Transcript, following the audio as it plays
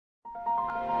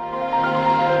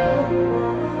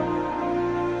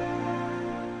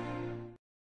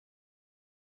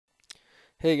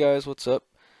Hey guys, what's up?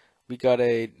 We got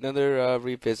another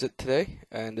revisit today,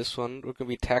 and this one we're going to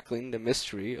be tackling the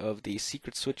mystery of the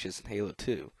secret switches in Halo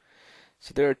 2.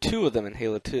 So there are two of them in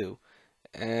Halo 2,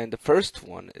 and the first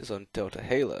one is on Delta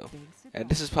Halo, and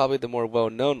this is probably the more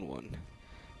well-known one.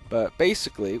 But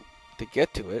basically, to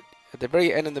get to it, at the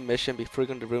very end of the mission, before you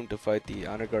go into the room to fight the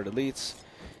Honor Guard elites,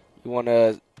 you want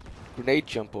to grenade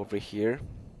jump over here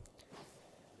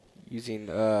using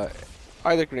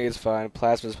either grenade is fine.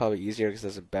 Plasma is probably easier because it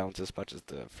doesn't bounce as much as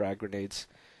the frag grenades.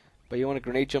 But you want to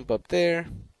grenade jump up there,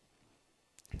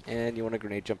 and you want to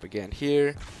grenade jump again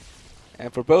here.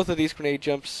 And for both of these grenade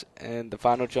jumps and the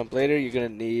final jump later, you're going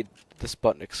to need the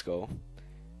Sputnik skull.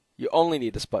 You only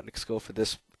need the Sputnik skull for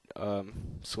this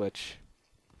switch.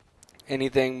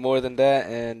 Anything more than that,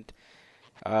 and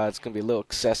it's going to be a little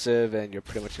excessive, and you're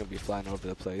pretty much going to be flying over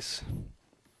the place.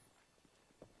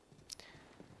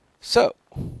 So,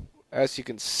 as you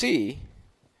can see,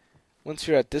 once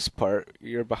you're at this part,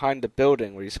 you're behind the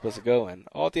building where you're supposed to go in.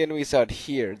 All the enemies out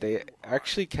here, they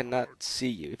actually cannot see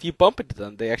you. If you bump into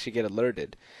them, they actually get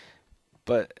alerted.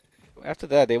 But after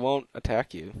that, they won't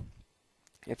attack you.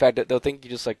 In fact, they'll think you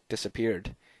just like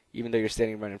disappeared, even though you're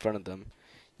standing right in front of them.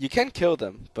 You can kill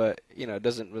them, but it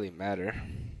doesn't really matter.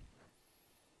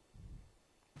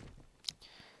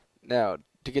 Now,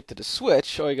 to get to the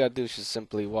switch, all you gotta do is just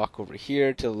simply walk over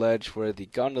here to the ledge where the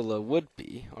gondola would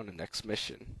be on the next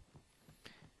mission.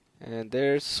 And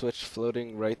there's the switch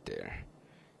floating right there.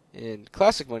 In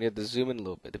classic mode, you have to zoom in a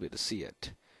little bit to be able to see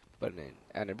it. But in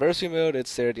anniversary mode,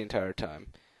 it's there the entire time.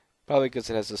 Probably because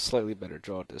it has a slightly better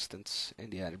draw distance in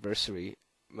the anniversary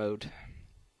mode.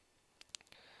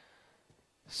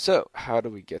 So, how do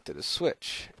we get to the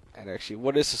switch? And actually,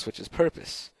 what is the switch's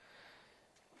purpose?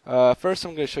 First,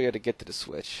 I'm going to show you how to get to the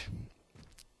switch.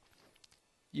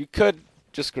 You could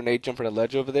just grenade jump from the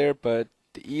ledge over there, but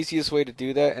the easiest way to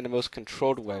do that and the most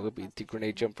controlled way would be to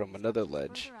grenade jump from another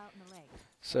ledge.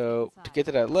 So, to get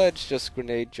to that ledge, just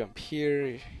grenade jump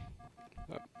here.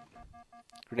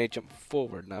 Grenade jump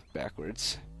forward, not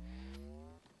backwards.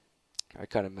 I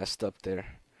kind of messed up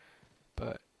there.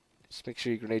 But just make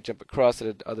sure you grenade jump across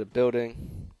to the other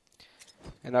building.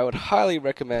 And I would highly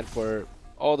recommend for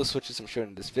all the switches I'm showing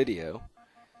in this video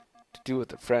to do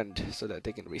with a friend so that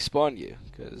they can respawn you,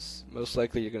 because most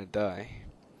likely you're going to die.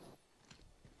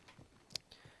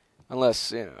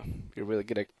 Unless, you're really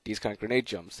good at these kind of grenade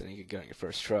jumps, then you can get on your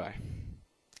first try.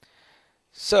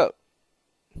 So,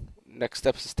 next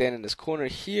step is to stand in this corner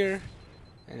here,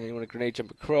 and you want to grenade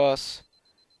jump across.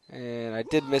 And I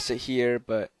did miss it here,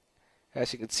 but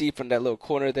as you can see from that little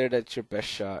corner there, that's your best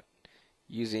shot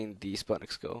using the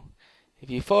Sputnik skull. If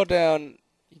you fall down,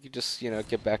 you can just,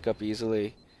 get back up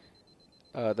easily.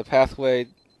 The pathway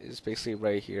is basically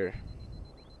right here.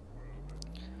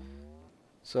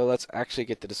 So let's actually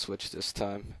get to the switch this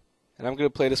time. And I'm going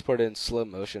to play this part in slow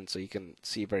motion so you can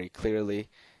see very clearly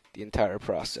the entire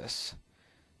process.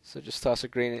 So just toss a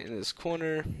grenade in this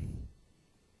corner.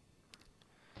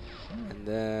 And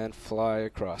then fly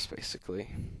across, basically.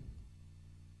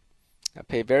 Now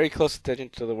pay very close attention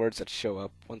to the words that show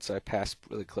up once I pass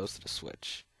really close to the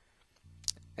switch.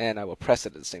 And I will press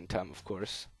it at the same time, of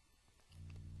course.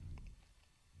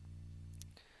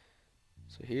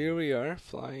 So here we are,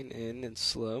 flying in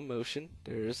slow motion.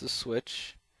 There's the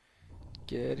switch.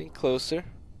 Getting closer.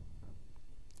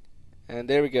 And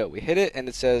there we go. We hit it, and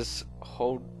it says,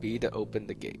 hold B to open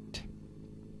the gate.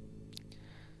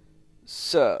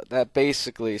 So, that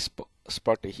basically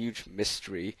sparked a huge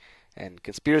mystery and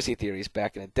conspiracy theories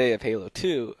back in the day of Halo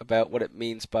 2 about what it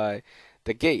means by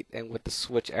the gate and what the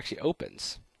switch actually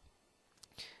opens.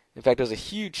 In fact, there's a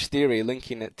huge theory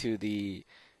linking it to the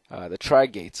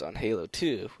tri-gates on Halo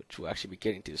 2, which we'll actually be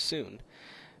getting to soon.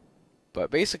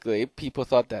 But basically, people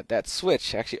thought that that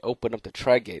switch actually opened up the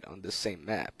tri-gate on this same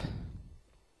map.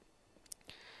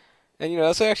 And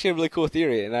that's actually a really cool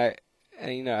theory, and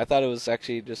I thought it was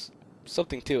actually just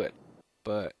something to it.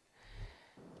 But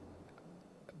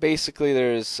basically,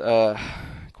 there's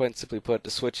quite simply put, the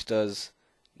switch does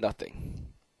nothing.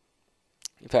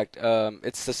 In fact,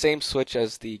 it's the same switch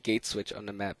as the gate switch on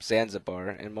the map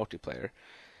Zanzibar in multiplayer.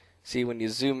 See, when you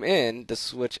zoom in, the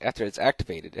switch, after it's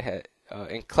activated,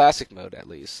 in classic mode at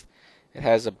least, it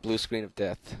has a blue screen of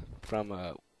death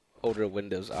from older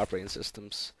Windows operating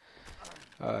systems.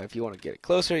 If you want to get it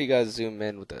closer, you gotta zoom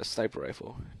in with a sniper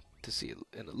rifle to see it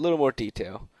in a little more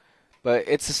detail. But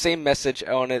it's the same message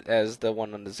on it as the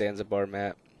one on the Zanzibar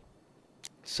map.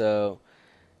 So,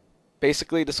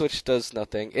 basically, the switch does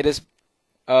nothing. It is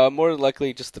more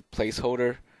likely just a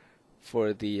placeholder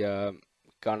for the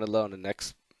gondola on the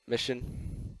next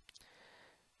mission.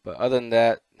 But other than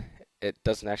that, it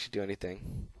doesn't actually do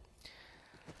anything.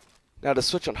 Now to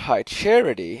switch on high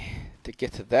charity, to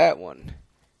get to that one,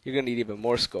 you're going to need even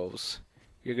more skulls.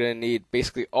 You're going to need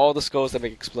basically all the skulls that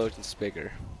make explosions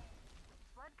bigger.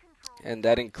 And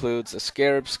that includes the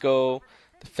Scarab Skull,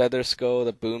 the Feather Skull,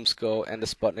 the Boom Skull, and the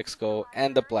Sputnik Skull,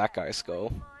 and the Black Eye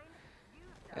Skull.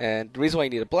 And the reason why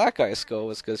you need a Black Eye Skull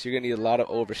is because you're going to need a lot of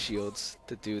overshields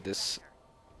to do this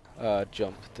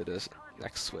jump to this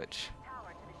next switch.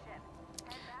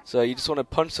 So you just want to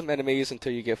punch some enemies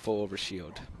until you get full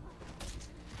overshield.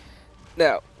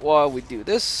 Now, while we do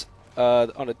this,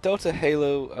 on the Delta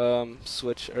Halo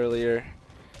switch earlier,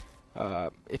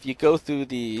 if you go through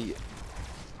the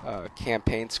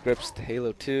campaign scripts to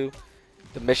Halo 2,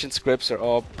 the mission scripts are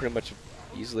all pretty much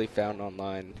easily found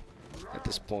online at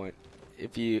this point.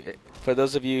 For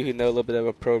those of you who know a little bit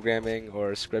about programming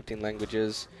or scripting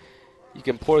languages, you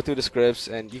can pour through the scripts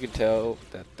and you can tell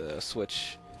that the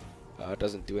switch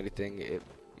doesn't do anything. It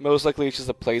most likely it's just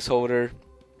a placeholder,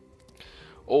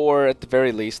 or at the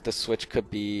very least the switch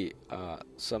could be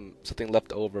something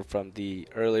left over from the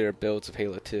earlier builds of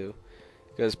Halo 2.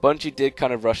 Because Bungie did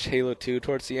kind of rush Halo 2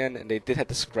 towards the end, and they did have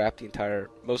to scrap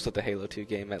most of the Halo 2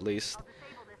 game, at least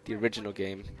the original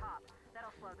game.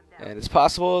 And it's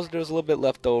possible there's a little bit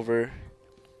left over,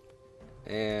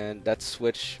 and that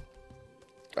switch,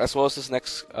 as well as this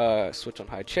next switch on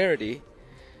high charity,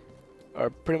 are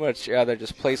pretty much either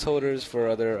just placeholders for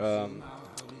other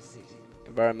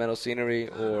environmental scenery,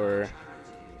 or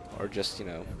just, you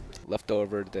know, left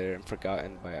over there and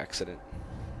forgotten by accident.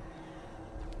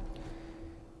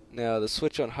 Now the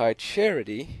switch on high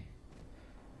charity,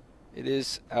 it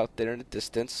is out there in the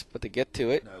distance, but to get to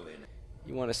it,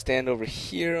 you want to stand over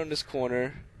here on this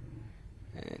corner,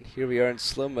 and here we are in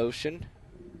slow motion.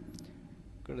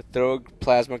 Going to throw a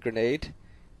plasma grenade,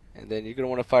 and then you're going to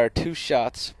want to fire 2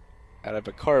 shots out of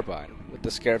a carbine with the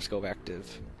Scarab Skull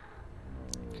active.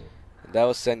 And that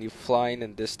will send you flying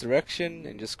in this direction,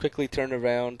 and just quickly turn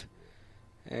around,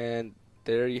 and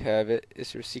there you have it.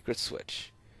 It's your secret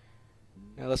switch.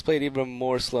 Now let's play it even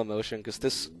more slow motion,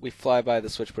 because we fly by the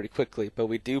switch pretty quickly, but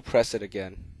we do press it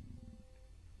again.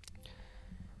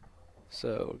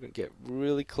 So we're going to get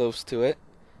really close to it,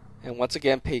 and once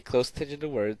again pay close attention to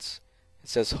words. It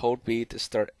says hold B to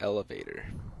start elevator.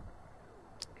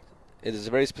 It is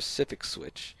a very specific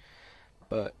switch,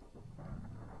 but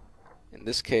in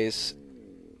this case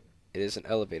it is an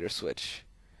elevator switch.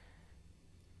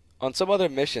 On some other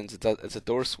missions it's a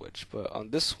door switch, but on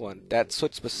this one, that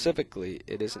switch specifically,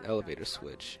 it is an elevator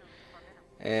switch.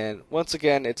 And once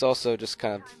again, it's also just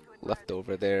kind of left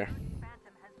over there.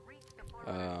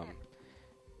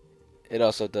 It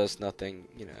also does nothing,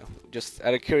 you know, just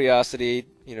out of curiosity,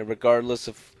 you know, regardless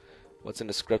of what's in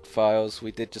the script files,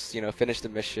 we did just, you know, finish the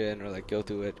mission or like go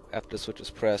through it after the switch was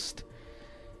pressed.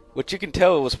 Which you can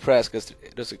tell it was pressed because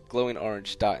there's a glowing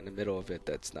orange dot in the middle of it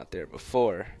that's not there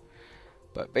before.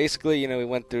 But basically, you know, we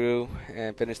went through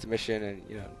and finished the mission, and,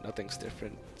 you know, nothing's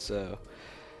different. So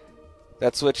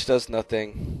that switch does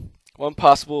nothing. One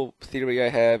possible theory I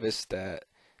have is that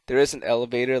there is an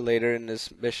elevator later in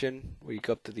this mission where you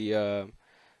go up to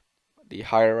the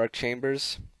hierarch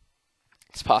chambers.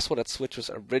 It's possible that switch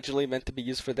was originally meant to be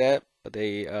used for that, but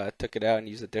they took it out and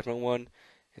used a different one,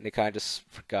 and they kind of just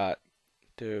forgot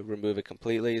to remove it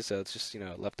completely, so it's just, you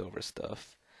know, leftover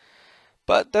stuff.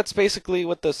 But that's basically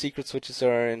what the secret switches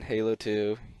are in Halo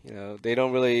 2. You know, they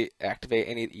don't really activate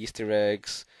any Easter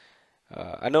eggs.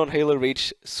 I know in Halo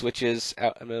Reach, switches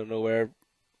out in the middle of nowhere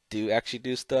do actually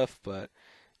do stuff, but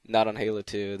not on Halo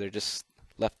 2. They're just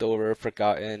leftover,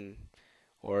 forgotten,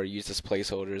 or used as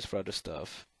placeholders for other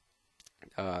stuff.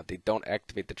 They don't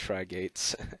activate the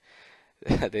tri-gates.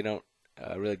 They don't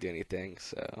really do anything,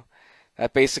 so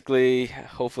that basically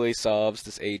hopefully solves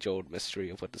this age-old mystery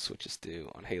of what the switches do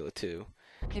on Halo 2.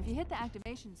 If you hit the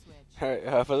activation switch.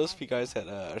 Alright, for those of you guys that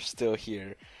are still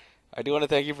here, I do want to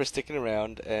thank you for sticking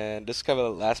around, and this is kind of a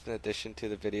last-minute addition to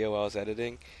the video while I was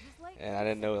editing, and I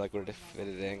didn't know like where to fit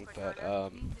it in,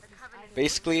 but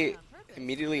basically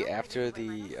immediately after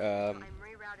that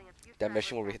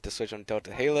mission where we hit the switch on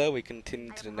Delta Halo, we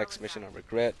continued to the next mission on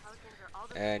Regret,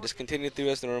 and just continued through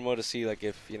as normal to see like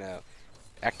if, you know,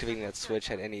 activating that switch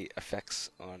had any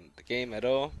effects on the game at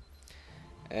all.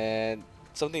 And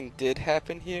something did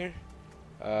happen here.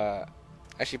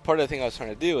 Actually, part of the thing I was trying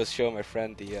to do was show my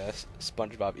friend the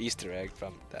SpongeBob Easter egg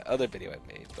from that other video I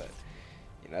made, but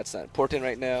you know, that's not important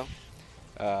right now.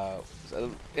 So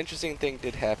an interesting thing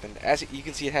did happen. As you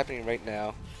can see it happening right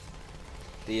now,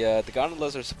 the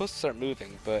gondolas are supposed to start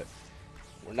moving, but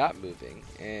we're not moving,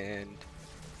 and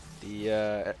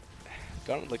the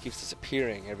gondola keeps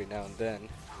disappearing every now and then,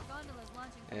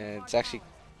 and it's actually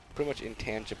pretty much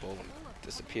intangible when it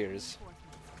disappears.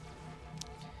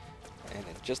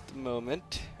 And in just a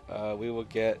moment, we will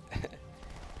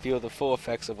feel the full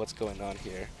effects of what's going on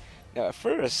here. Now, at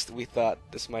first, we thought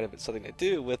this might have been something to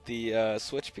do with the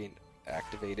switch being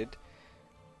activated,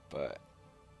 but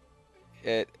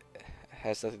it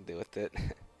has nothing to do with it.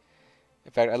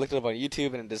 In fact, I looked it up on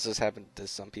YouTube, and this has happened to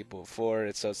some people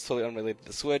before. So it's totally unrelated to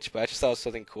the Switch, but I just thought it was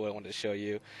something cool I wanted to show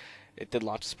you. It did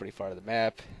launch us pretty far to the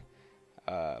map.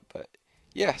 But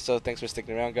yeah, so thanks for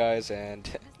sticking around, guys, and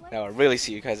now I'll really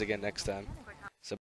see you guys again next time.